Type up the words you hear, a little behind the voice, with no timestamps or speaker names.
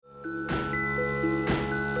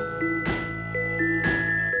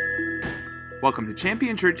Welcome to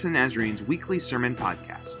Champion Church of the Nazarene's weekly sermon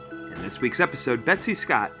podcast. In this week's episode, Betsy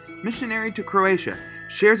Scott, missionary to Croatia,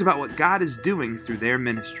 shares about what God is doing through their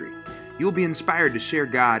ministry. You will be inspired to share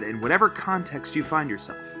God in whatever context you find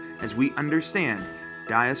yourself as we understand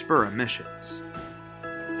diaspora missions.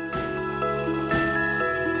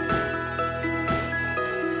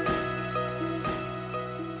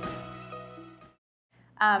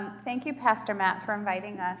 Thank you, Pastor Matt, for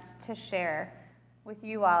inviting us to share with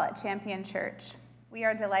you all at Champion Church. We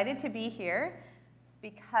are delighted to be here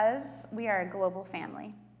because we are a global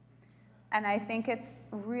family. And I think it's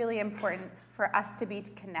really important for us to be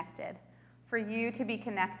connected, for you to be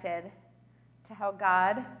connected to how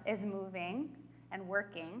God is moving and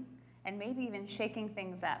working and maybe even shaking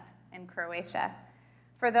things up in Croatia.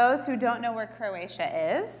 For those who don't know where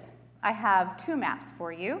Croatia is, I have two maps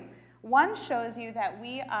for you. One shows you that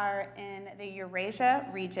we are in the Eurasia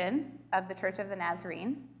region of the Church of the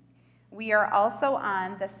Nazarene. We are also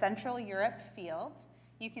on the Central Europe field.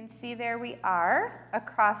 You can see there we are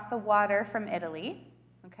across the water from Italy.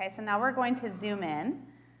 Okay, so now we're going to zoom in.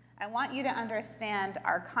 I want you to understand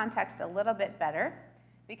our context a little bit better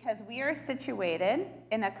because we are situated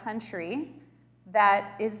in a country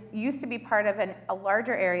that used to be part of a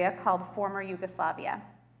larger area called former Yugoslavia.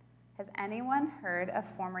 Has anyone heard of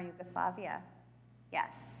former Yugoslavia?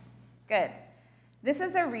 Yes, good. This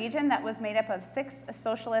is a region that was made up of 6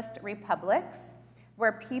 socialist republics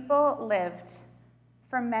where people lived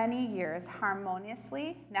for many years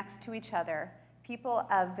harmoniously next to each other, people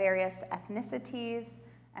of various ethnicities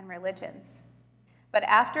and religions. But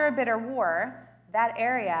after a bitter war, that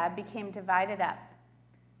area became divided up,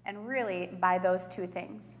 and really by those two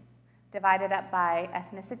things, divided up by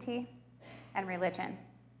ethnicity and religion.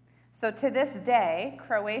 So to this day,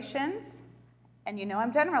 Croatians, and you know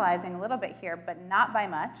I'm generalizing a little bit here, but not by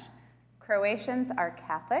much, Croatians are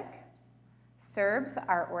Catholic, Serbs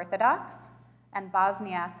are Orthodox, and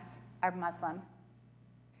Bosniaks are Muslim.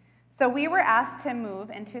 So we were asked to move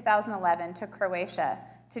in 2011 to Croatia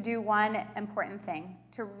to do one important thing,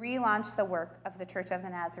 to relaunch the work of the Church of the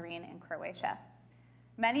Nazarene in Croatia.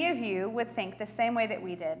 Many of you would think the same way that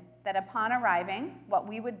we did, that upon arriving, what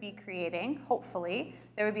we would be creating, hopefully,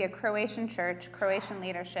 there would be a Croatian church, Croatian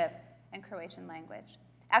leadership, and Croatian language.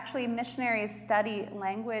 Actually, missionaries study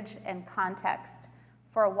language and context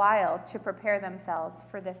for a while to prepare themselves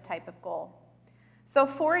for this type of goal. So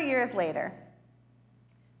 4 years later,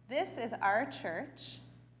 this is our church.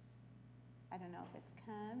 I don't know if it's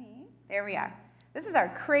coming. There we are. This is our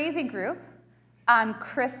crazy group on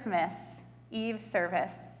Christmas Eve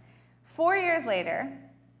service. 4 years later,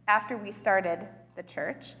 after we started the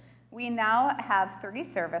church, we now have 3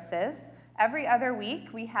 services. Every other week,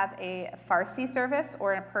 we have a Farsi service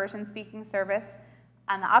or a Persian-speaking service.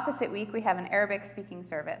 On the opposite week, we have an Arabic-speaking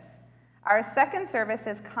service. Our second service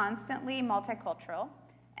is constantly multicultural,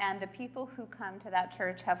 and the people who come to that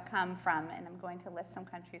church have come from, and I'm going to list some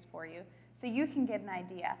countries for you, so you can get an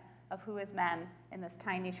idea of who is men in this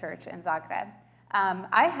tiny church in Zagreb.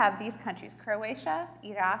 I have these countries: Croatia,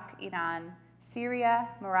 Iraq, Iran, Syria,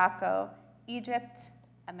 Morocco, Egypt,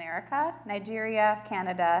 America, Nigeria,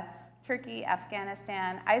 Canada, Turkey,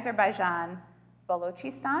 Afghanistan, Azerbaijan,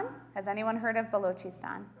 Balochistan. Has anyone heard of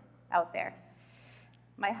Balochistan out there?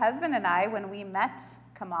 My husband and I, when we met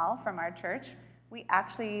Kamal from our church, we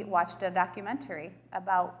actually watched a documentary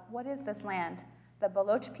about what is this land, the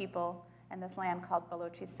Baloch people, and this land called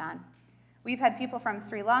Balochistan. We've had people from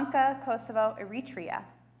Sri Lanka, Kosovo, Eritrea.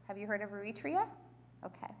 Have you heard of Eritrea?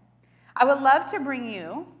 Okay. I would love to bring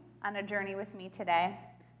you on a journey with me today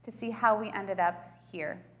to see how we ended up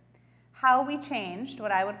here, how we changed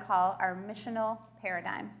what I would call our missional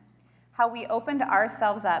paradigm, how we opened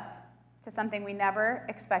ourselves up to something we never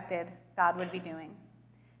expected God would be doing.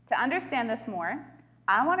 To understand this more,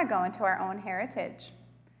 I want to go into our own heritage.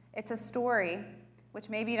 It's a story, which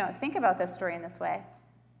maybe you don't think about this story in this way,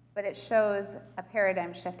 but it shows a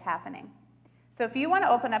paradigm shift happening. So if you want to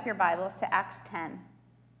open up your Bibles to Acts 10,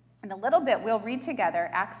 in a little bit we'll read together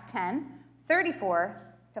Acts 10, 34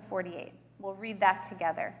 to 48. We'll read that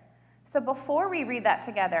together. So before we read that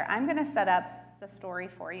together, I'm going to set up the story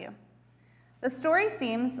for you. The story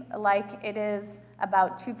seems like it is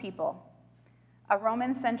about 2 people, a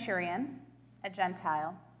Roman centurion, a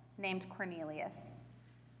Gentile, named Cornelius,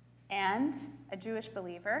 and a Jewish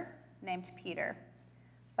believer named Peter.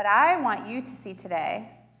 But I want you to see today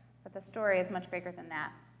that the story is much bigger than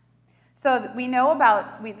that. So we know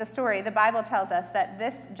about the story. The Bible tells us that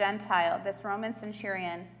this Gentile, this Roman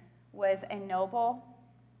centurion, was a noble,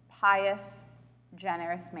 pious,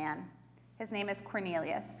 generous man. His name is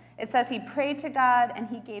Cornelius. It says he prayed to God and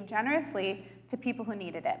he gave generously to people who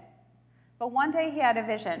needed it. But one day he had a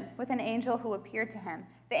vision with an angel who appeared to him.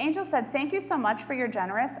 The angel said, "Thank you so much for your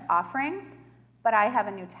generous offerings, but I have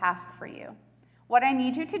a new task for you. What I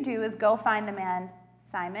need you to do is go find the man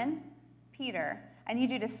Simon Peter. I need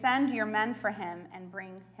you to send your men for him and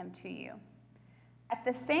bring him to you." At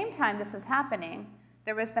the same time this was happening,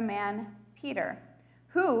 there was the man Peter,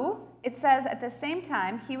 who, it says, at the same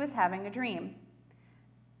time he was having a dream.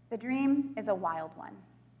 The dream is a wild one.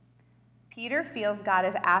 Peter feels God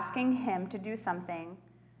is asking him to do something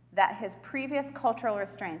that his previous cultural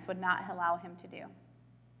restraints would not allow him to do,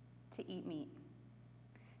 to eat meat.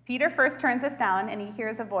 Peter first turns this down, and he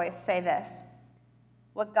hears a voice say this: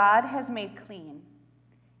 "What God has made clean,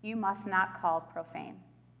 you must not call profane."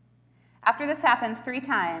 After this happens 3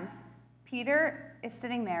 times, Peter is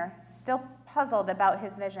sitting there, still puzzled about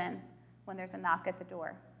his vision, when there's a knock at the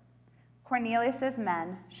door. Cornelius'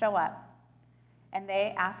 men show up, and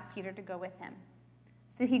they ask Peter to go with him.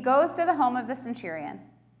 So he goes to the home of the centurion.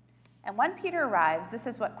 And when Peter arrives, this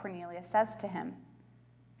is what Cornelius says to him: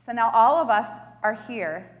 "So now all of us are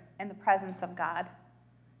here in the presence of God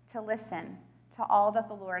to listen to all that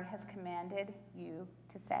the Lord has commanded you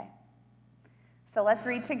to say." So let's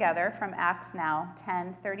read together from Acts now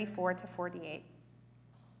 10:34-48.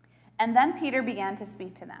 "And then Peter began to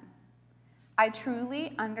speak to them. 'I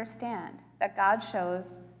truly understand that God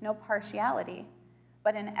shows no partiality,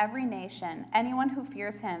 but in every nation, anyone who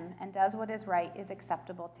fears him and does what is right is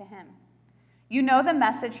acceptable to him. You know the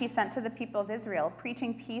message he sent to the people of Israel,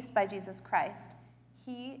 preaching peace by Jesus Christ.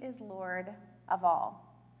 He is Lord of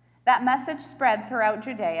all. That message spread throughout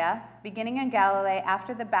Judea, beginning in Galilee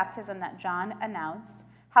after the baptism that John announced,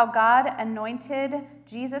 how God anointed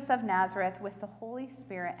Jesus of Nazareth with the Holy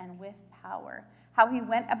Spirit and with power, how he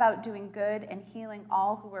went about doing good and healing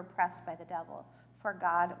all who were oppressed by the devil, for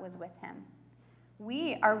God was with him.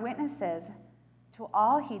 We are witnesses to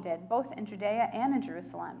all he did, both in Judea and in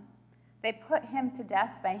Jerusalem. They put him to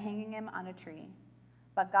death by hanging him on a tree,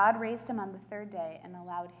 but God raised him on the 3rd day and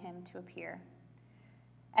allowed him to appear.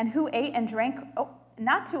 And who ate and drank,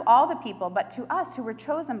 not to all the people, but to us who were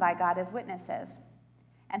chosen by God as witnesses,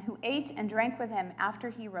 and who ate and drank with him after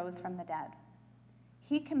he rose from the dead.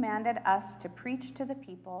 He commanded us to preach to the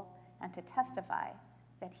people and to testify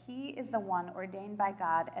that he is the one ordained by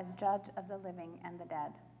God as judge of the living and the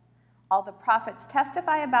dead. All the prophets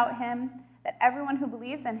testify about him, that everyone who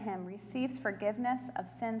believes in him receives forgiveness of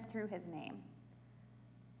sins through his name.'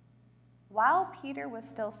 While Peter was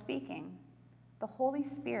still speaking, the Holy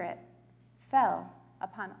Spirit fell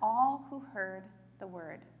upon all who heard the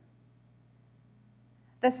word.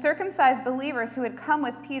 The circumcised believers who had come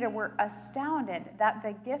with Peter were astounded that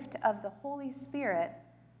the gift of the Holy Spirit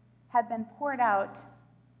had been poured out,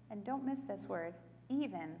 and don't miss this word,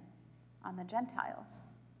 even on the Gentiles.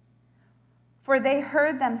 For they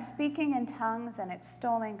heard them speaking in tongues and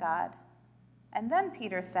extolling God. And then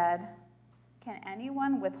Peter said, 'Can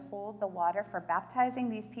anyone withhold the water for baptizing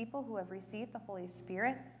these people who have received the Holy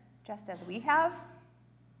Spirit, just as we have?'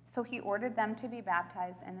 So he ordered them to be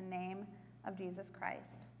baptized in the name of Jesus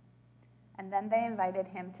Christ. And then they invited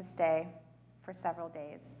him to stay for several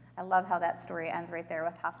days." I love how that story ends right there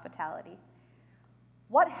with hospitality.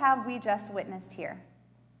 What have we just witnessed here?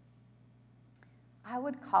 I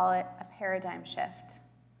would call it a paradigm shift,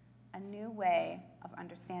 a new way of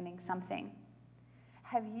understanding something.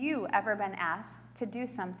 Have you ever been asked to do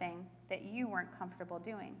something that you weren't comfortable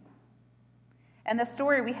doing? In the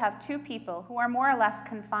story, we have 2 people who are more or less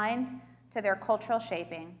confined to their cultural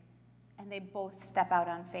shaping, and they both step out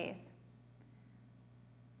on faith.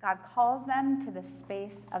 God calls them to the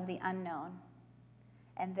space of the unknown,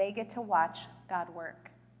 and they get to watch God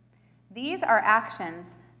work. These are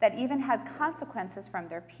actions that even had consequences from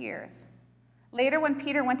their peers. Later, when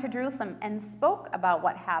Peter went to Jerusalem and spoke about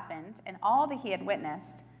what happened and all that he had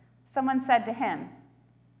witnessed, someone said to him,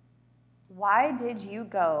 "Why did you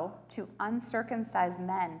go to uncircumcised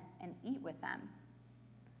men and eat with them?"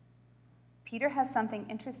 Peter has something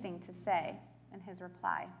interesting to say in his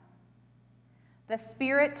reply. "The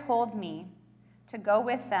Spirit told me to go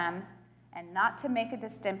with them and not to make a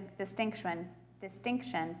distinction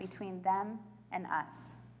between them and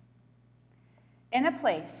us." In a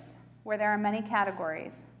place where there are many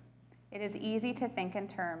categories, it is easy to think in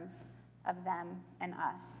terms of them and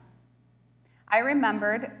us. I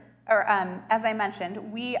remembered, as I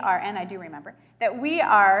mentioned, we are, and I do remember, that we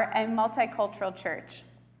are a multicultural church.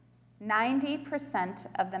 90%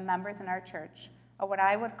 of the members in our church are what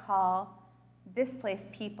I would call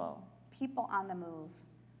displaced people, people on the move.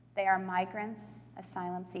 They are migrants,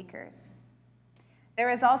 asylum seekers. There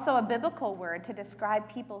is also a biblical word to describe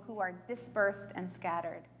people who are dispersed and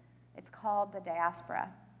scattered. It's called the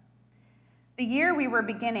diaspora. The year we were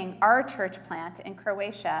beginning our church plant in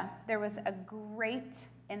Croatia, there was a great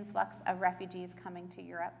influx of refugees coming to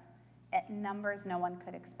Europe at numbers no one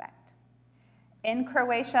could expect. In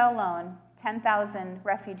Croatia alone, 10,000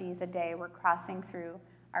 refugees a day were crossing through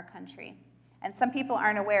our country. And some people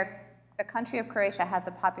aren't aware, the country of Croatia has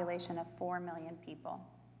a population of 4 million people.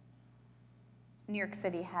 New York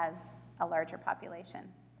City has a larger population.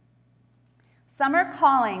 Some are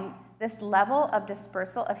calling this level of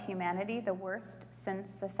dispersal of humanity the worst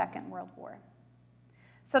since the Second World War.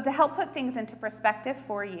 So to help put things into perspective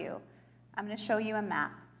for you, I'm going to show you a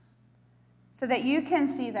map so that you can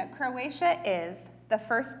see that Croatia is the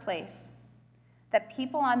first place that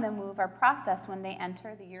people on the move are processed when they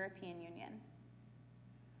enter the European Union.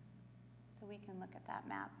 So we can look at that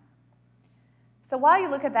map. So while you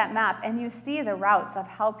look at that map and you see the routes of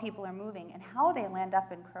how people are moving and how they land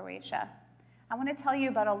up in Croatia, I want to tell you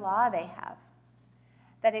about a law they have.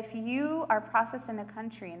 That if you are processed in a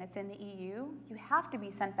country and it's in the EU, you have to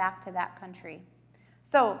be sent back to that country.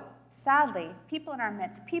 So sadly, people in our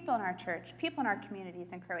midst, people in our church, people in our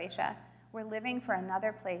communities in Croatia were living for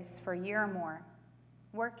another place for a year or more,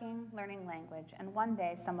 working, learning language, and one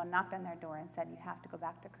day someone knocked on their door and said, you have to go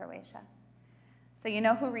back to Croatia. So you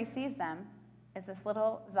know who receives them is this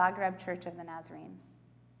little Zagreb Church of the Nazarene.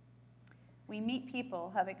 We meet people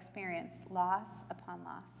who have experienced loss upon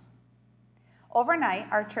loss. Overnight,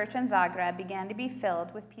 our church in Zagreb began to be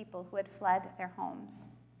filled with people who had fled their homes.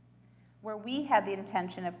 Where we had the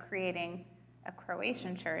intention of creating a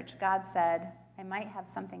Croatian church, God said, I might have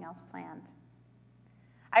something else planned.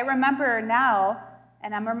 I remember now,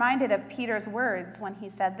 and I'm reminded of Peter's words when he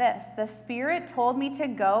said this, the Spirit told me to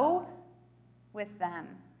go with them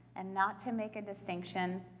and not to make a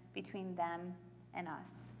distinction between them and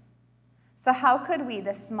us. So how could we,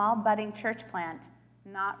 the small budding church plant,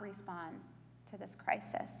 not respond to this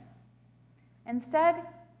crisis? Instead,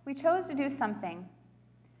 we chose to do something.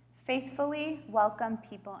 Faithfully welcome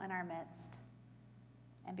people in our midst.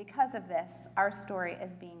 And because of this, our story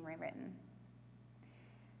is being rewritten.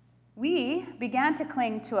 We began to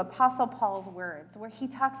cling to Apostle Paul's words, where he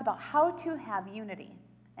talks about how to have unity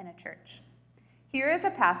in a church. Here is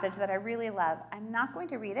a passage that I really love. I'm not going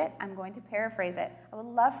to read it. I'm going to paraphrase it. I would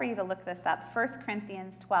love for you to look this up. 1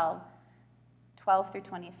 Corinthians 12 through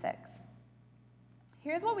 26.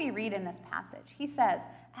 Here's what we read in this passage. He says,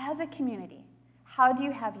 as a community, how do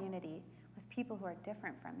you have unity with people who are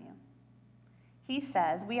different from you? He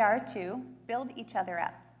says we are to build each other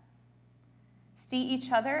up, see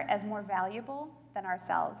each other as more valuable than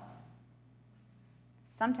ourselves.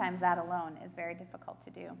 Sometimes that alone is very difficult to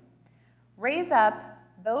do. Raise up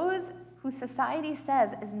those who society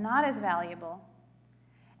says is not as valuable,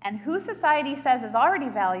 and who society says is already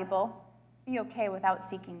valuable, be okay without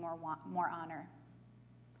seeking more honor.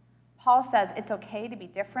 Paul says it's okay to be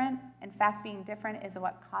different. In fact, being different is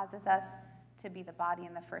what causes us to be the body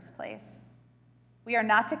in the first place. We are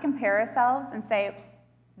not to compare ourselves and say,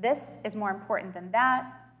 this is more important than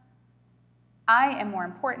that. I am more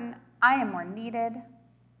important. I am more needed.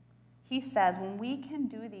 He says when we can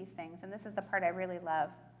do these things, and this is the part I really love,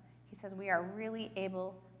 he says we are really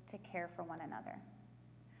able to care for one another.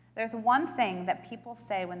 There's one thing that people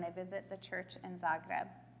say when they visit the church in Zagreb.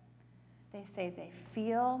 They say they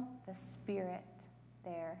feel the Spirit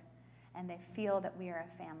there, and they feel that we are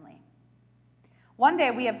a family. One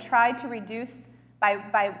day we have tried to reduce,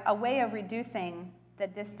 by a way of reducing the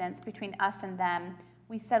distance between us and them,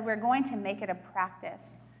 we said we're going to make it a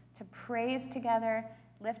practice to praise together,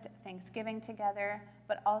 lift Thanksgiving together,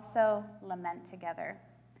 but also lament together.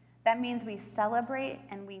 That means we celebrate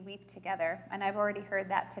and we weep together, and I've already heard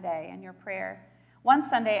that today in your prayer. One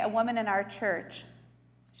Sunday, a woman in our church,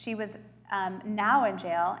 she was now in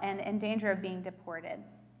jail and in danger of being deported.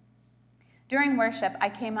 During worship, I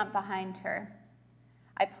came up behind her.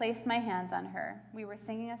 I placed my hands on her. We were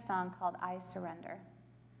singing a song called I Surrender,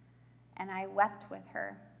 and I wept with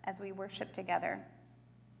her as we worshiped together.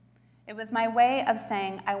 It was my way of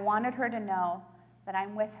saying I wanted her to know that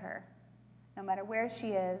I'm with her. No matter where she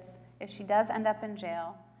is, if she does end up in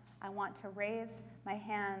jail, I want to raise my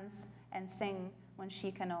hands and sing when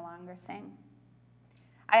she can no longer sing.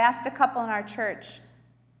 I asked a couple in our church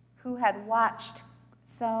who had watched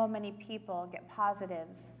so many people get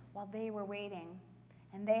positives while they were waiting,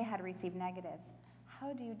 and they had received negatives.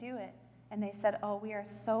 How do you do it? And they said, we are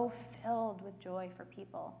so filled with joy for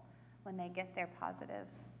people when they get their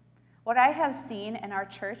positives. What I have seen in our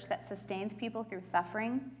church that sustains people through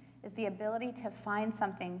suffering is the ability to find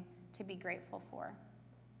something to be grateful for.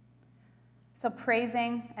 So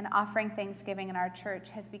praising and offering thanksgiving in our church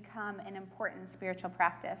has become an important spiritual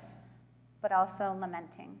practice, but also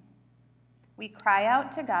lamenting. We cry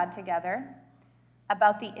out to God together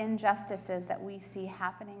about the injustices that we see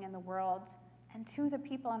happening in the world and to the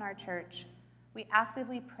people in our church. We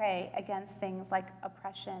actively pray against things like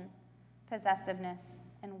oppression, possessiveness,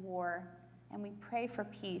 and war, and we pray for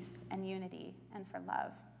peace and unity and for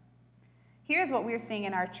love. Here's what we're seeing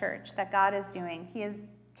in our church that God is doing. He is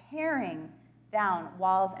tearing down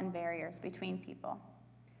walls and barriers between people.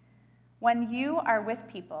 When you are with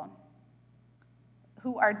people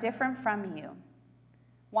who are different from you,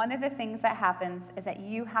 one of the things that happens is that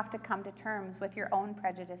you have to come to terms with your own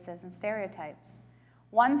prejudices and stereotypes.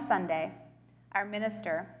 One Sunday, our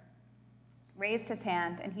minister raised his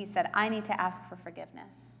hand and he said, "I need to ask for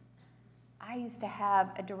forgiveness. I used to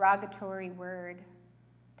have a derogatory word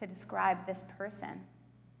to describe this person.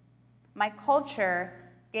 My culture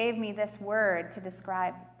gave me this word to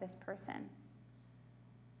describe this person."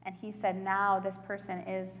 And he said, "Now this person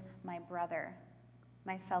is my brother,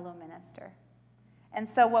 my fellow minister." And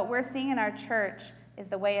so what we're seeing in our church is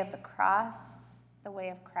the way of the cross, the way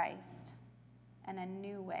of Christ, and a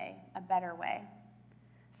new way, a better way.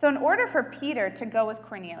 So in order for Peter to go with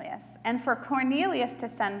Cornelius, and for Cornelius to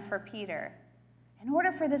send for Peter, in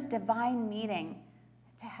order for this divine meeting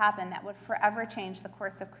to happen that would forever change the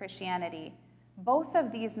course of Christianity, both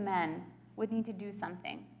of these men would need to do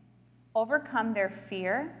something: overcome their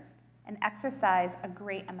fear and exercise a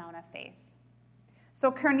great amount of faith. So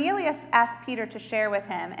Cornelius asked Peter to share with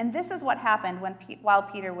him, and this is what happened while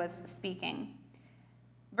Peter was speaking.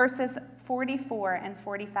 Verses 44 and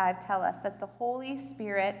 45 tell us that the Holy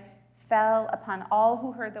Spirit fell upon all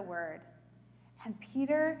who heard the word. And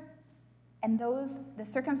Peter and the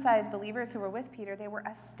circumcised believers who were with Peter, they were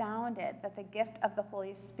astounded that the gift of the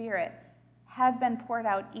Holy Spirit had been poured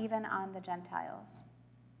out even on the Gentiles.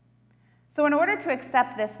 So in order to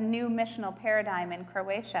accept this new missional paradigm in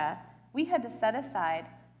Croatia, we had to set aside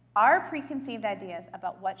our preconceived ideas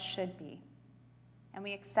about what should be. And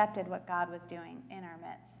we accepted what God was doing in our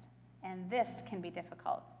midst. And this can be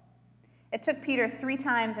difficult. It took Peter 3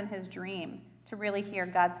 times in his dream to really hear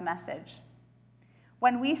God's message.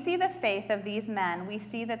 When we see the faith of these men, we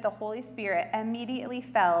see that the Holy Spirit immediately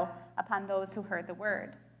fell upon those who heard the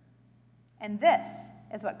word. And this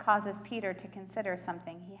is what causes Peter to consider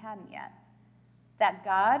something he hadn't yet: that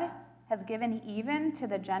God has given even to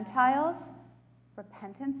the Gentiles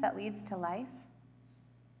repentance that leads to life.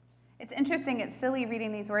 It's interesting, it's silly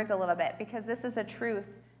reading these words a little bit, because this is a truth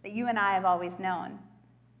that you and I have always known,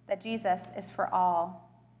 that Jesus is for all,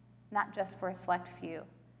 not just for a select few,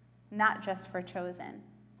 not just for chosen,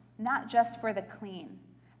 not just for the clean,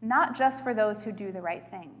 not just for those who do the right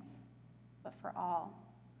things, but for all.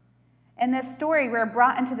 In this story, we're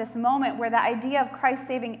brought into this moment where the idea of Christ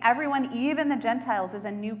saving everyone, even the Gentiles, is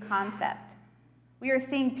a new concept. We are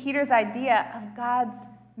seeing Peter's idea of God's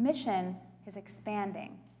mission is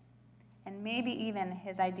expanding, and maybe even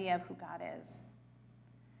his idea of who God is.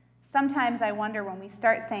 Sometimes I wonder, when we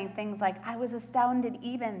start saying things like, "I was astounded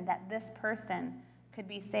even that this person could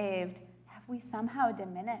be saved," have we somehow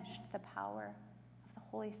diminished the power of the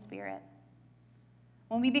Holy Spirit?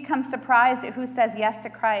 When we become surprised at who says yes to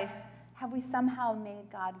Christ, have we somehow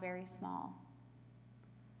made God very small?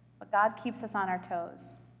 But God keeps us on our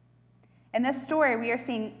toes. In this story, we are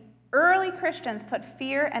seeing early Christians put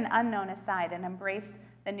fear and unknown aside and embrace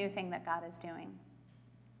the new thing that God is doing.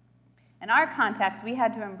 In our context, we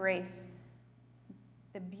had to embrace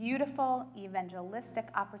the beautiful evangelistic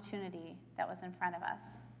opportunity that was in front of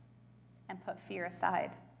us and put fear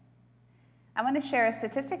aside. I want to share a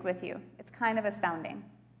statistic with you. It's kind of astounding.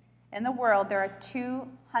 In the world, there are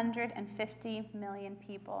 250 million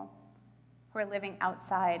people who are living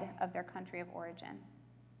outside of their country of origin.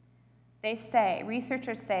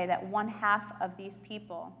 Researchers say that 1/2 of these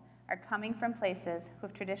people are coming from places who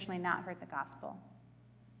have traditionally not heard the gospel.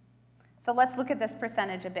 So let's look at this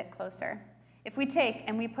percentage a bit closer. If we take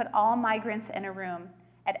and we put all migrants in a room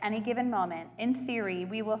at any given moment, in theory,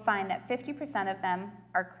 we will find that 50% of them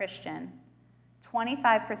are Christian,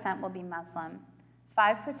 25% will be Muslim,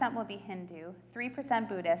 5% will be Hindu, 3%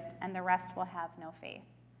 Buddhist, and the rest will have no faith.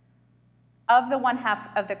 Of the 1/2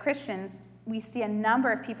 of the Christians, we see a number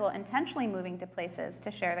of people intentionally moving to places to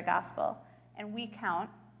share the gospel, and we count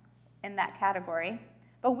in that category.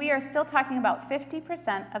 But we are still talking about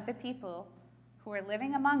 50% of the people who are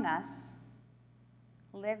living among us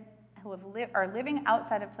are living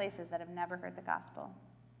outside of places that have never heard the gospel.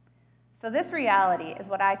 So this reality is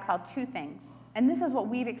what I call 2 things, and this is what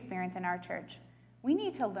we've experienced in our church. We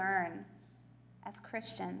need to learn as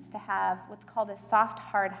Christians to have what's called a soft,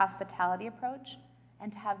 hard hospitality approach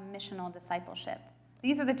and to have missional discipleship.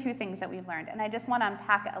 These are the 2 things that we've learned, and I just want to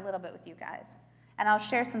unpack it a little bit with you guys. and I'll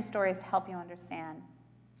share some stories to help you understand.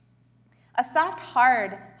 A soft,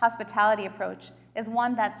 hard hospitality approach is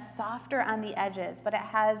one that's softer on the edges, but it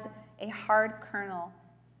has a hard kernel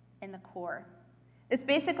in the core. This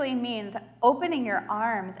basically means opening your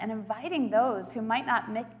arms and inviting those who might not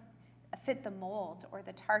fit the mold or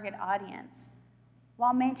the target audience,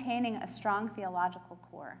 while maintaining a strong theological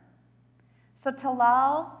core. So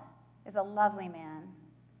Talal is a lovely man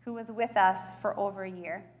who was with us for over a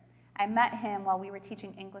year. I met him while we were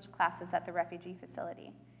teaching English classes at the refugee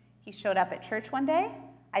facility. He showed up at church one day.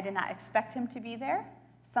 I did not expect him to be there.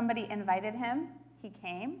 Somebody invited him. He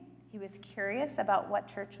came. He was curious about what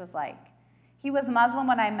church was like. He was Muslim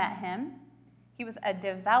when I met him. He was a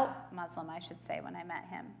devout Muslim, I should say, when I met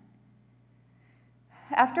him.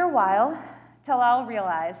 After a while, Talal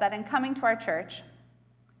realized that in coming to our church,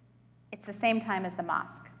 it's the same time as the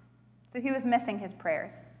mosque. So he was missing his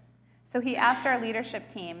prayers. So he asked our leadership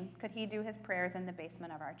team, could he do his prayers in the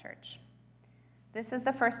basement of our church? This is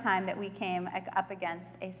the first time that we came up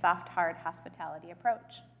against a soft, hard hospitality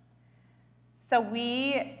approach. So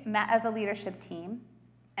we met as a leadership team,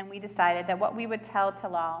 and we decided that what we would tell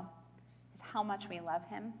Talal is how much we love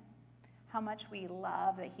him, how much we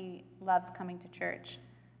love that he loves coming to church,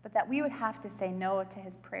 but that we would have to say no to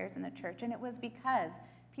his prayers in the church. And it was because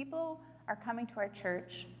people are coming to our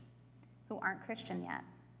church who aren't Christian yet,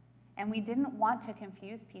 and we didn't want to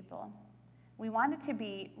confuse people. We wanted to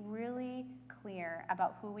be really clear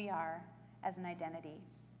about who we are as an identity,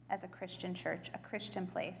 as a Christian church, a Christian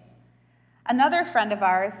place. Another friend of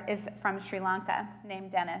ours is from Sri Lanka,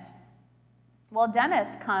 named Dennis. Well,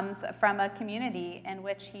 Dennis comes from a community in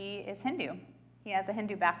which he is Hindu. He has a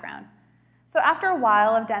Hindu background. So after a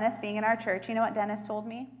while of Dennis being in our church, you know what Dennis told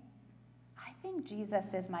me? I think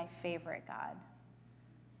Jesus is my favorite God.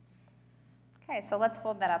 Okay, so let's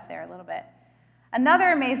hold that up there a little bit.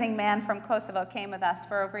 Another amazing man from Kosovo came with us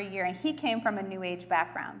for over a year, and he came from a New Age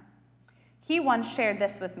background. He once shared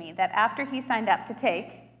this with me, that after he signed up to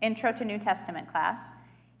take Intro to New Testament class,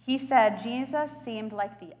 he said Jesus seemed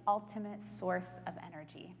like the ultimate source of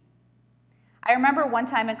energy. I remember one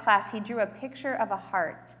time in class, he drew a picture of a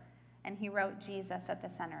heart, and he wrote Jesus at the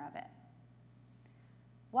center of it.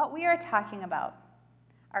 What we are talking about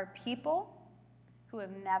are people who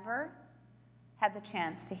have never had the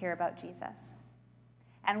chance to hear about Jesus.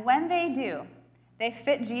 And when they do, they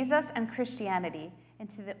fit Jesus and Christianity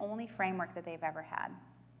into the only framework that they've ever had.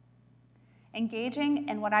 Engaging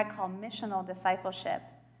in what I call missional discipleship,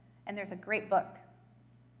 and there's a great book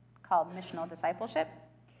called Missional Discipleship,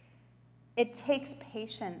 it takes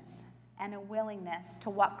patience and a willingness to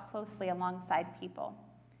walk closely alongside people.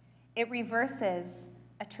 It reverses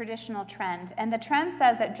a traditional trend, and the trend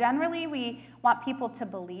says that generally we want people to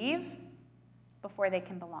believe before they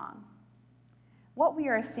can belong. What we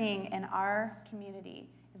are seeing in our community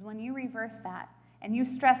is when you reverse that and you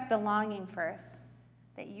stress belonging first,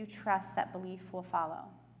 that you trust that belief will follow.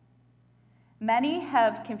 Many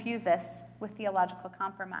have confused this with theological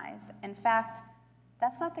compromise. In fact,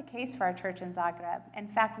 that's not the case for our church in Zagreb. In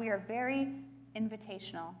fact, we are very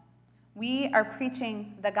invitational. We are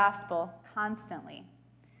preaching the gospel constantly.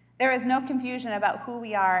 There is no confusion about who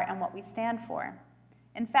we are and what we stand for.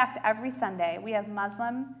 In fact, every Sunday, we have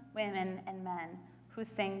Muslim women and men who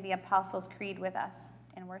sing the Apostles' Creed with us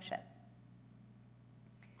in worship.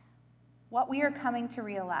 What we are coming to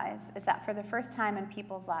realize is that for the first time in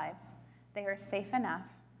people's lives, they are safe enough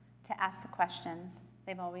to ask the questions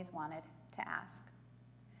they've always wanted to ask.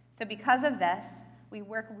 So because of this, we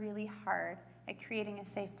work really hard at creating a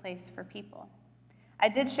safe place for people. I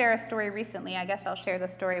did share a story recently. I guess I'll share the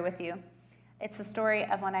story with you. It's the story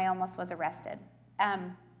of when I almost was arrested.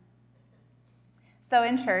 So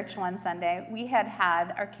in church one Sunday, we had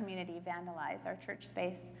our community vandalize our church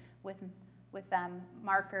space with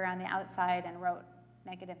marker on the outside and wrote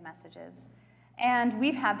negative messages. And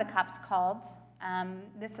we've had the cops called.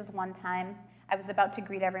 This is one time I was about to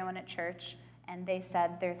greet everyone at church, and they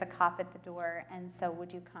said, there's a cop at the door, and so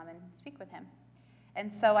would you come and speak with him?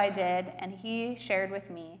 And so I did, and he shared with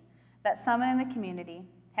me that someone in the community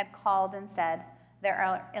had called and said, there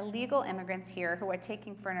are illegal immigrants here who are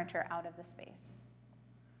taking furniture out of the space.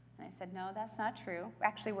 And I said, no, that's not true.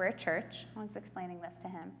 Actually, we're a church. I was explaining this to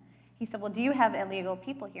him. He said, well, do you have illegal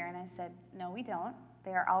people here? And I said, no, we don't.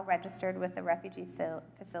 They are all registered with the refugee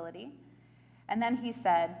facility. And then he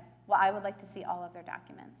said, well, I would like to see all of their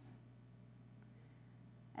documents.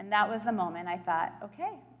 And that was the moment I thought,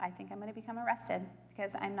 okay, I think I'm going to become arrested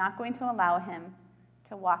because I'm not going to allow him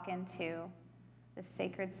to walk into this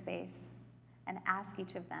sacred space and ask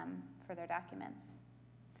each of them for their documents.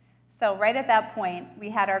 So right at that point, we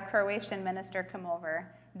had our Croatian minister come over,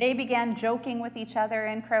 They began joking with each other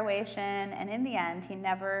in Croatian, and in the end, he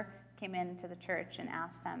never came into the church and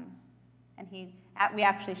asked them. And we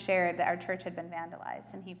actually shared that our church had been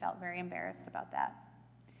vandalized, and he felt very embarrassed about that.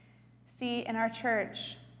 See, in our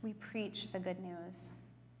church, we preach the good news.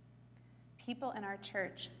 People in our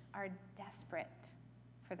church are desperate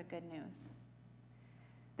for the good news.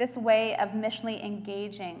 This way of missionally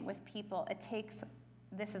engaging with people,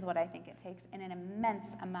 this is what I think it takes, an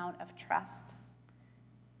immense amount of trust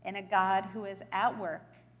in a God who is at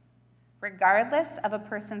work, regardless of a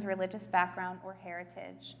person's religious background or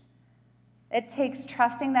heritage. It takes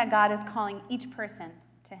trusting that God is calling each person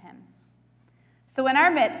to him. So in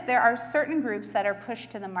our midst, there are certain groups that are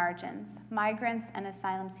pushed to the margins. Migrants and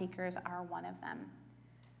asylum seekers are one of them.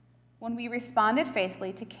 When we responded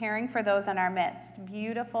faithfully to caring for those in our midst,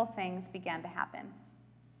 beautiful things began to happen.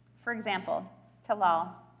 For example, Talal,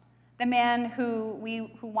 the man who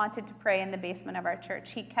wanted to pray in the basement of our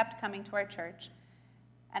church, he kept coming to our church.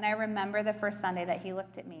 And I remember the first Sunday that he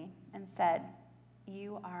looked at me and said,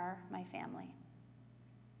 "You are my family."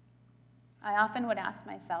 I often would ask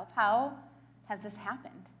myself, how has this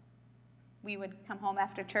happened? We would come home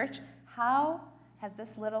after church. How has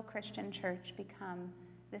this little Christian church become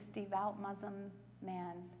this devout Muslim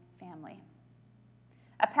man's family?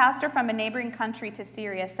 A pastor from a neighboring country to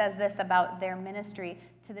Syria says this about their ministry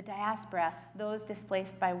to the diaspora, those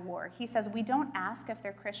displaced by war. He says, "We don't ask if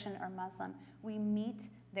they're Christian or Muslim. We meet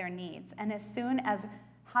their needs. And as soon as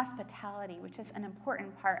hospitality, which is an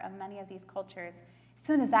important part of many of these cultures, as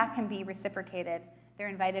soon as that can be reciprocated, they're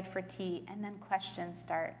invited for tea, and then questions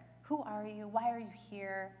start. Who are you? Why are you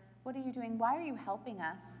here? What are you doing? Why are you helping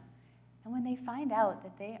us?" And when they find out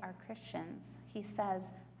that they are Christians, he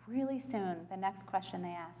says, really soon, the next question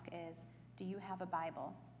they ask is, "Do you have a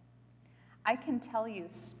Bible?" I can tell you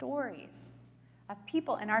stories of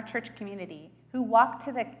people in our church community who walked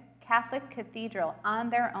to the Catholic cathedral on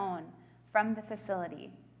their own from the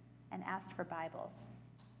facility and asked for Bibles.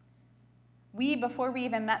 Before we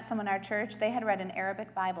even met someone in our church, they had read an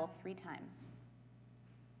Arabic Bible 3 times.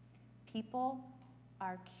 People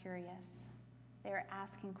are curious. They're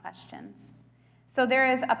asking questions. So there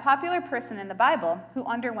is a popular person in the Bible who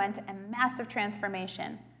underwent a massive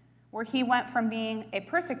transformation where he went from being a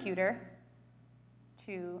persecutor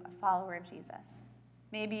to a follower of Jesus.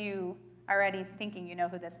 Maybe you are already thinking you know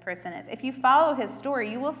who this person is. If you follow his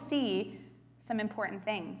story, you will see some important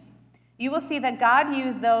things. You will see that God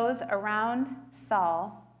used those around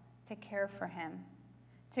Saul to care for him,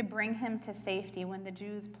 to bring him to safety when the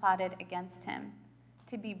Jews plotted against him,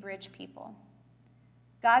 to be bridge people.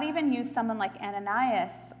 God even used someone like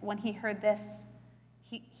Ananias when he heard this.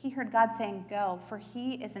 He heard God saying, "Go, for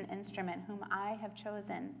he is an instrument whom I have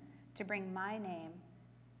chosen to bring my name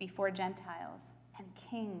before Gentiles and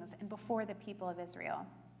kings and before the people of Israel."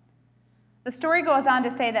 The story goes on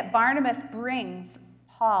to say that Barnabas brings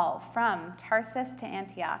Paul from Tarsus to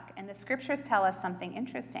Antioch, and the scriptures tell us something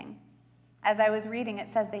interesting. As I was reading, it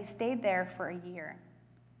says they stayed there for a year.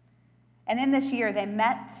 And in this year, they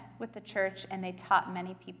met with the church and they taught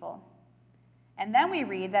many people. And then we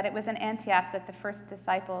read that it was in Antioch that the first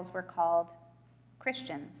disciples were called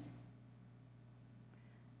Christians.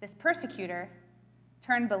 This persecutor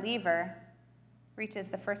turned believer reaches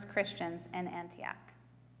the first Christians in Antioch.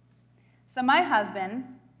 So my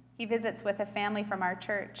husband, he visits with a family from our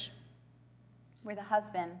church where the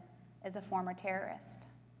husband is a former terrorist,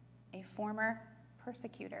 a former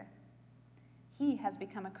persecutor. He has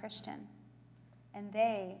become a Christian, and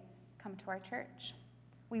they come to our church.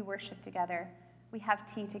 We worship together, we have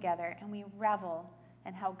tea together, and we revel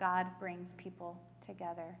in how God brings people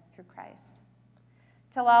together through Christ.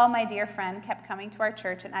 Talal, my dear friend, kept coming to our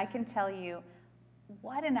church, and I can tell you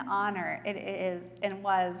what an honor it is and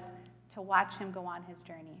was to watch him go on his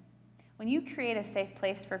journey. When you create a safe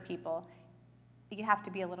place for people, you have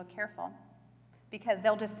to be a little careful because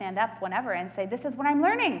they'll just stand up whenever and say, "This is what I'm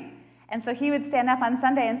learning." And so he would stand up on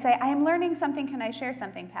Sunday and say, "I am learning something. Can I share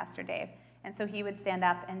something, Pastor Dave?" And so he would stand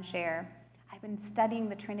up and share. "I've been studying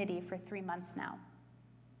the Trinity for 3 months now.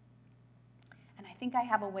 And I think I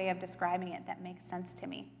have a way of describing it that makes sense to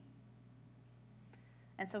me."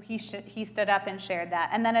 And so he stood up and shared that.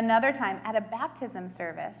 And then another time at a baptism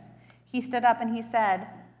service, he stood up and he said,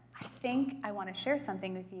 "I think I want to share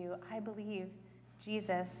something with you. I believe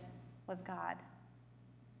Jesus was God."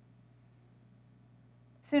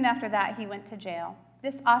 Soon after that, he went to jail.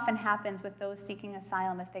 This often happens with those seeking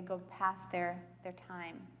asylum if they go past their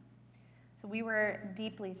time. So we were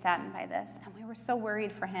deeply saddened by this, and we were so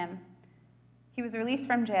worried for him. He was released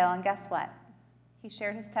from jail, and guess what? He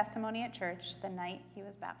shared his testimony at church the night he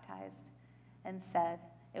was baptized and said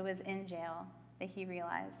it was in jail that he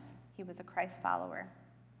realized he was a Christ follower.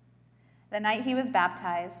 The night he was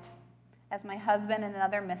baptized, as my husband and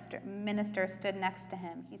another minister stood next to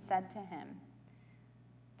him, he said to him,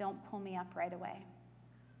 "Don't pull me up right away."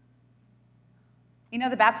 You know,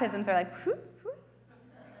 the baptisms are like, whoop, whoop.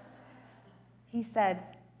 He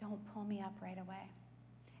said, "Don't pull me up right away."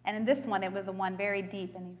 And in this one, it was the one very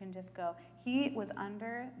deep, and you can just go. He was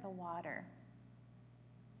under the water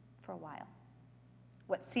for a while,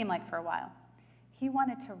 what seemed like for a while. He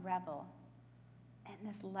wanted to revel in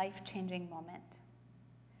this life-changing moment.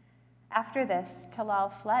 After this,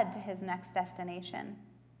 Talal fled to his next destination.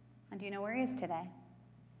 And do you know where he is today?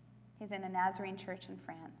 He's in a Nazarene church in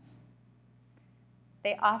France.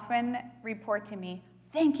 They often report to me,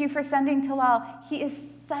 "Thank you for sending Talal. He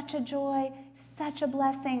is such a joy, such a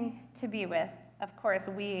blessing to be with." Of course,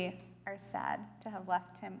 we are sad to have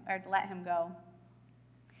left him or let him go.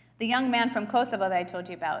 The young man from Kosovo that I told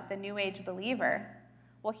you about, the New Age believer,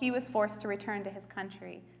 well, he was forced to return to his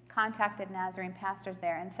country, contacted Nazarene pastors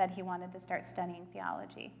there, and said he wanted to start studying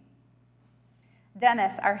theology.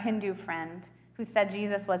 Dennis, our Hindu friend, who said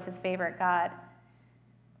Jesus was his favorite god,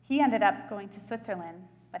 he ended up going to Switzerland.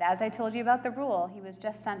 But as I told you about the rule, he was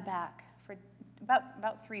just sent back for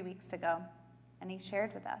about 3 weeks ago, and he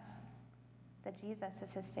shared with us that Jesus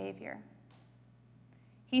is his Savior.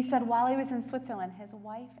 He said while he was in Switzerland, his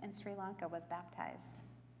wife in Sri Lanka was baptized.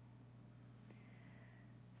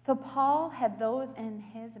 So Paul had those in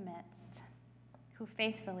his midst who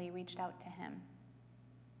faithfully reached out to him,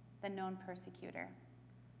 the known persecutor.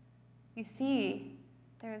 You see,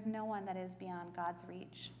 there is no one that is beyond God's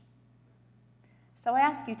reach. So I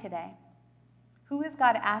ask you today, who is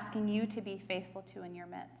God asking you to be faithful to in your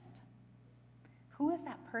midst? Who is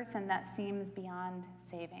that person that seems beyond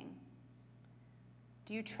saving?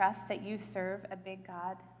 Do you trust that you serve a big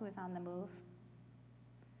God who is on the move?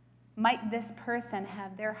 Might this person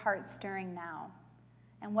have their heart stirring now,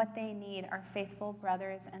 and what they need are faithful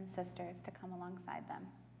brothers and sisters to come alongside them?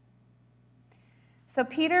 So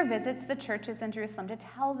Peter visits the churches in Jerusalem to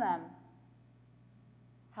tell them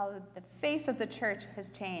how the face of the church has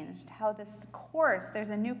changed, how there's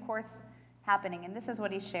a new course happening, and this is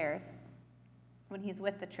what he shares when he's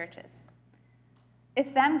with the churches.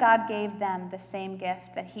 "If then God gave them the same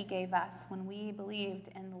gift that he gave us when we believed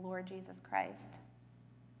in the Lord Jesus Christ,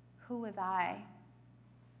 who was I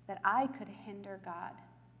that I could hinder God?"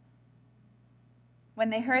 When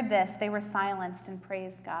they heard this, they were silenced and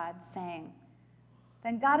praised God, saying,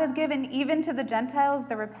 "Then God has given even to the Gentiles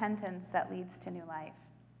the repentance that leads to new life."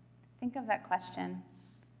 Think of that question.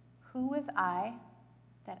 Who was I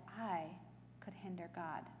that I could hinder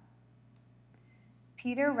God?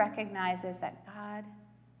 Peter recognizes that God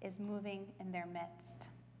is moving in their midst.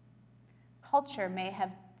 Culture may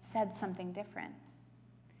have said something different.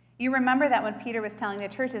 You remember that when Peter was telling the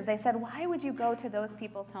churches, they said, "Why would you go to those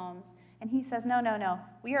people's homes?" And he says, no,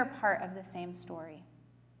 we are part of the same story.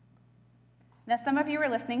 Now, some of you are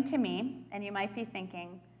listening to me, and you might be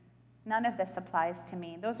thinking, none of this applies to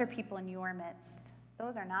me. Those are people in your midst.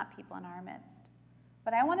 Those are not people in our midst.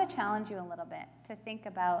 But I want to challenge you a little bit to think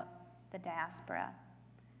about the diaspora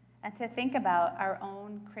and to think about our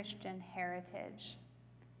own Christian heritage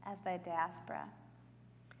as the diaspora.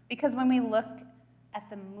 Because when we look at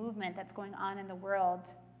the movement that's going on in the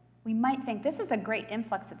world, we might think this is a great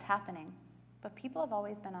influx that's happening, but people have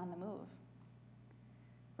always been on the move.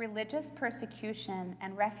 Religious persecution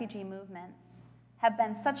and refugee movements have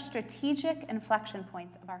been such strategic inflection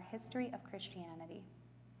points of our history of Christianity.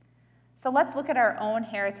 So let's look at our own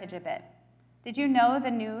heritage a bit. Did you know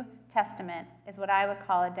the New Testament is what I would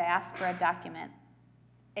call a diaspora document?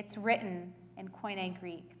 It's written in Koine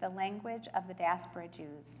Greek, the language of the diaspora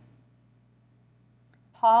Jews.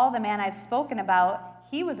 Paul, the man I've spoken about,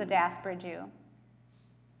 he was a diaspora Jew.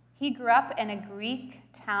 He grew up in a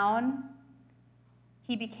Greek town.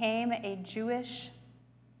 He became a Jewish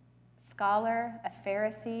scholar, a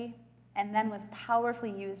Pharisee, and then was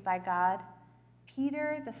powerfully used by God.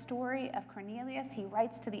 Peter, the story of Cornelius, he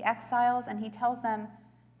writes to the exiles and he tells them,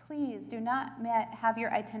 please do not have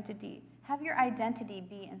your identity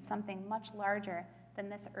be in something much larger than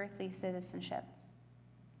this earthly citizenship.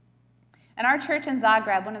 In our church in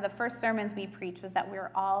Zagreb, one of the first sermons we preached was that we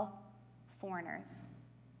were all foreigners,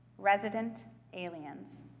 resident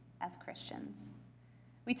aliens as Christians.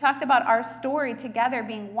 We talked about our story together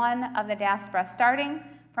being one of the diaspora, starting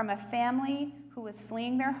from a family who was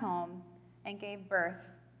fleeing their home and gave birth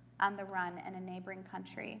on the run in a neighboring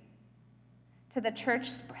country, to the church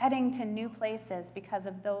spreading to new places because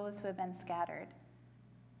of those who have been scattered,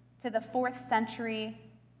 to the 4th century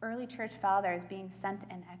early church fathers being sent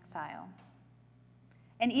in exile.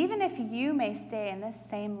 And even if you may stay in this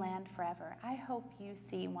same land forever, I hope you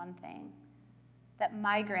see one thing, that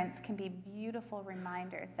migrants can be beautiful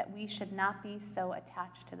reminders that we should not be so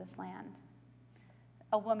attached to this land.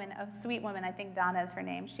 A woman, a sweet woman, I think Donna is her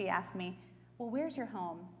name, she asked me, well, where's your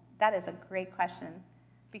home? That is a great question,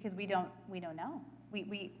 because we don't know.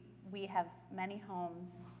 We have many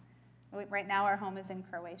homes. Right now our home is in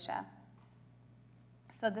Croatia.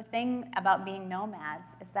 So the thing about being nomads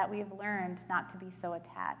is that we have learned not to be so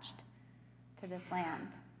attached to this land.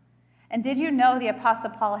 And did you know the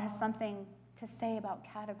Apostle Paul has something to say about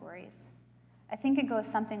categories? I think it goes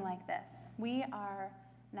something like this. We are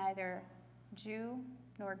neither Jew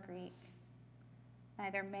nor Greek,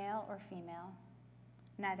 neither male or female,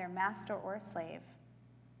 neither master or slave,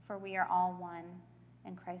 for we are all one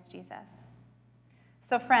in Christ Jesus.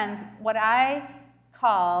 So friends, what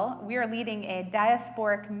we are leading a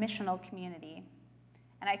diasporic missional community,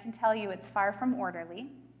 and I can tell you it's far from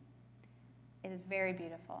orderly. It is very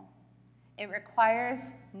beautiful. It requires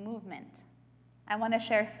movement. I want to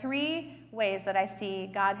share 3 ways that I see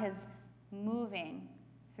God is moving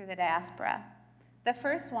through the diaspora. The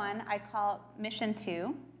first one I call Mission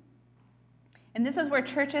 2, and this is where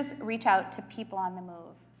churches reach out to people on the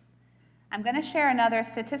move. I'm going to share another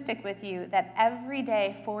statistic with you that every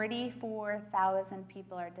day 44,000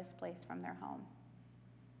 people are displaced from their home.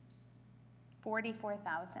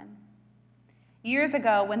 44,000. Years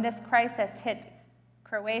ago, when this crisis hit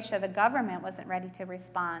Croatia, the government wasn't ready to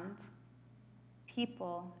respond.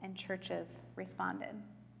 People and churches responded.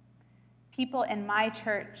 People in my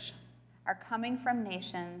church are coming from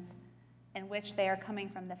nations in which they are coming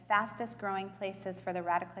from the fastest growing places for the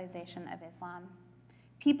radicalization of Islam.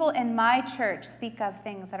 People in my church speak of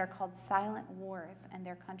things that are called silent wars in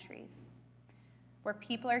their countries, where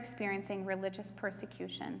people are experiencing religious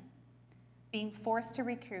persecution, being forced to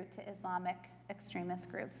recruit to Islamic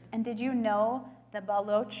extremist groups. And did you know the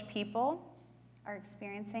Baloch people are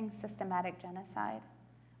experiencing systematic genocide?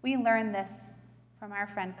 We learned this from our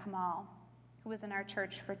friend Kamal, who was in our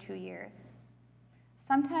church for 2 years.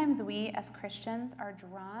 Sometimes we as Christians are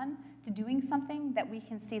drawn to doing something that we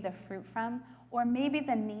can see the fruit from, or maybe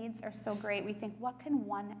the needs are so great we think, what can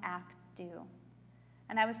one act do?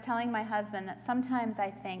 And I was telling my husband that sometimes I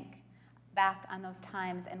think back on those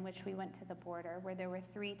times in which we went to the border where there were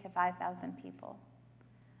 3,000 to 5,000 people.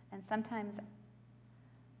 And sometimes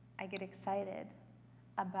I get excited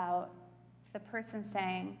about the person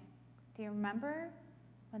saying, do you remember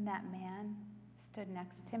when that man stood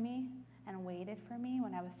next to me and waited for me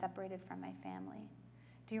when I was separated from my family?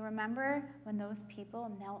 Do you remember when those people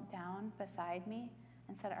knelt down beside me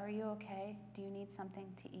and said, are you okay? Do you need something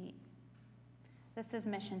to eat? This is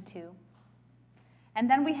Mission 2. And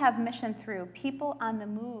then we have Mission 3. People on the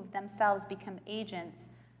move themselves become agents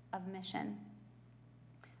of mission.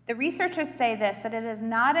 The researchers say this, that it is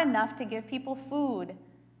not enough to give people food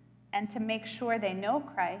and to make sure they know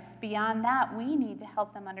Christ. Beyond that, we need to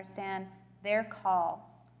help them understand their call.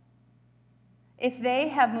 If they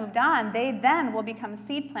have moved on, they then will become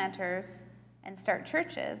seed planters and start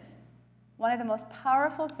churches. One of the most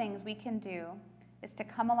powerful things we can do is to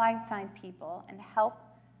come alongside people and help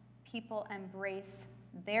people embrace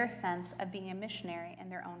their sense of being a missionary in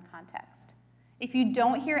their own context. If you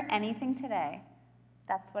don't hear anything today,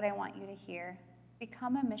 that's what I want you to hear.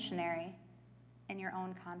 Become a missionary in your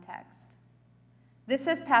own context. This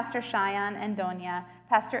is Pastor Cheyenne and Donia,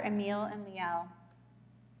 Pastor Emil and Liel.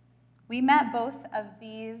 We met both of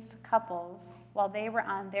these couples while they were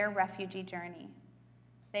on their refugee journey.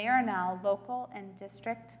 They are now local and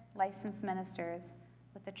district licensed ministers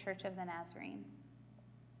with the Church of the Nazarene.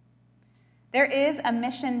 There is a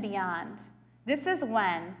mission beyond. This is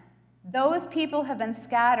when those people have been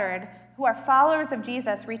scattered who are followers of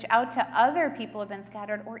Jesus reach out to other people who have been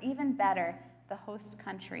scattered, or even better, the host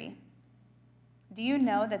country. Do you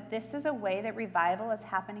know that this is a way that revival is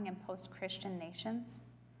happening in post-Christian nations?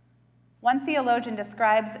 One theologian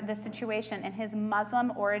describes the situation in his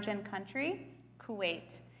Muslim origin country,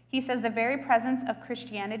 Kuwait. He says the very presence of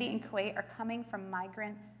Christianity in Kuwait are coming from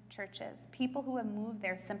migrant churches, people who have moved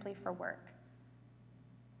there simply for work.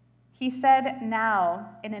 He said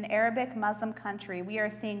now, in an Arabic Muslim country, we are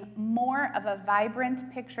seeing more of a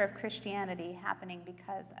vibrant picture of Christianity happening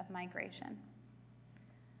because of migration.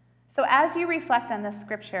 So as you reflect on this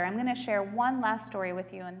scripture, I'm going to share one last story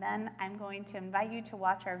with you, and then I'm going to invite you to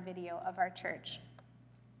watch our video of our church.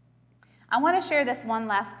 I want to share this one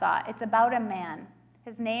last thought. It's about a man.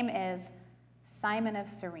 His name is Simon of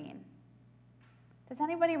Cyrene. Does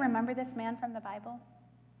anybody remember this man from the Bible?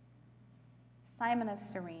 Simon of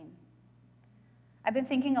Cyrene. I've been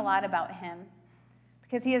thinking a lot about him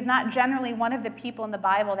because he is not generally one of the people in the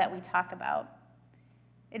Bible that we talk about.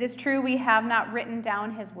 It is true we have not written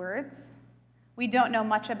down his words. We don't know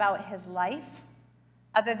much about his life,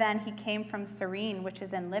 other than he came from Cyrene, which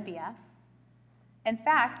is in Libya. In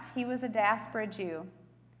fact, he was a diaspora Jew.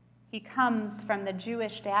 He comes from the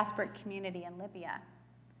Jewish diasporic community in Libya.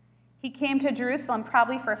 He came to Jerusalem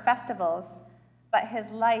probably for festivals, but his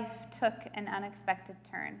life took an unexpected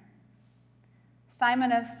turn.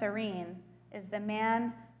 Simon of Cyrene is the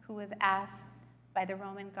man who was asked by the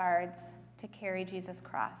Roman guards to carry Jesus'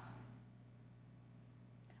 cross.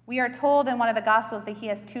 We are told in one of the Gospels that he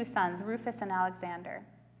has two sons, Rufus and Alexander.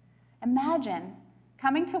 Imagine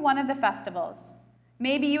coming to one of the festivals.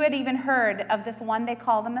 Maybe you had even heard of this one they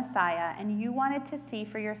call the Messiah, and you wanted to see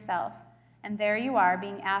for yourself. And there you are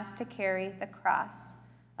being asked to carry the cross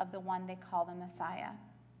of the one they call the Messiah.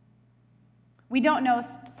 We don't know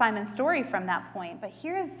Simon's story from that point, but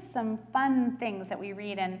here's some fun things that we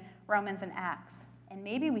read in Romans and Acts, and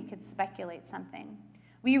maybe we could speculate something.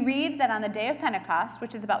 We read that on the day of Pentecost,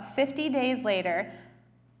 which is about 50 days later,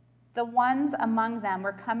 the ones among them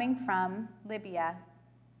were coming from Libya,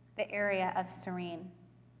 the area of Cyrene.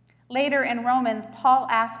 Later in Romans, Paul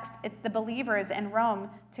asks the believers in Rome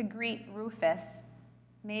to greet Rufus.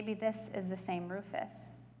 Maybe this is the same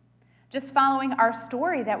Rufus. Just following our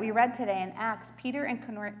story that we read today in Acts, Peter and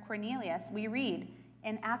Cornelius, we read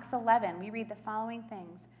in Acts 11, we read the following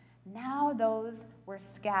things. Now those were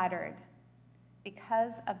scattered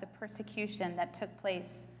because of the persecution that took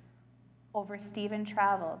place over Stephen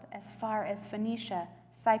traveled as far as Phoenicia,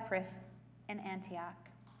 Cyprus, and Antioch.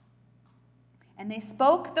 And they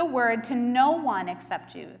spoke the word to no one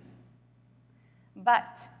except Jews.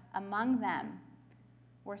 But among them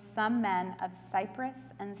were some men of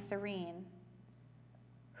Cyprus and Cyrene,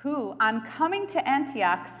 who, on coming to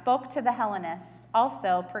Antioch, spoke to the Hellenists,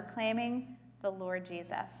 also proclaiming the Lord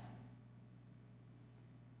Jesus.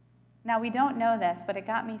 Now, we don't know this, but it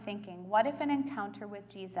got me thinking, what if an encounter with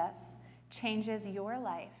Jesus changes your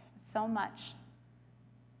life so much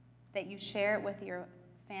that you share it with your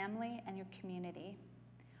family and your community?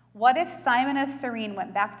 What if Simon of Cyrene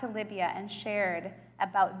went back to Libya and shared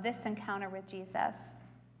about this encounter with Jesus?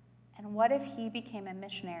 And what if he became a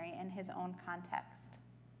missionary in his own context?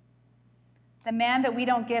 The man that we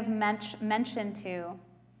don't give mention to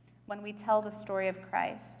when we tell the story of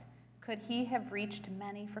Christ, could he have reached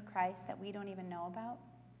many for Christ that we don't even know about?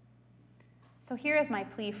 So here is my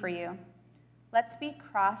plea for you. Let's be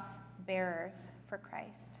cross bearers for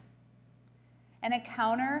Christ. An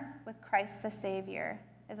encounter with Christ the Savior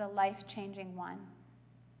is a life-changing one.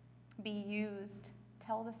 Be used,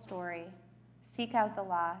 tell the story, seek out the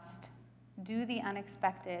lost, do the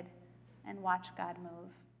unexpected, and watch God move.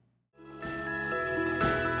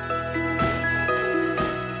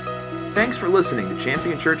 Thanks for listening to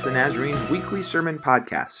Champion Church of the Nazarene's weekly sermon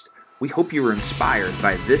podcast. We hope you were inspired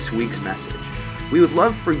by this week's message. We would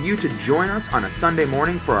love for you to join us on a Sunday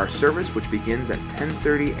morning for our service, which begins at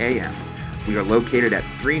 10:30 a.m. We are located at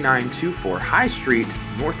 3924 High Street,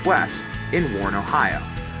 Northwest in Warren, Ohio.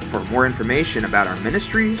 For more information about our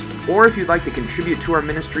ministries, or if you'd like to contribute to our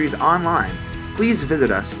ministries online, please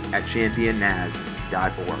visit us at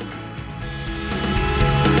championnaz.org.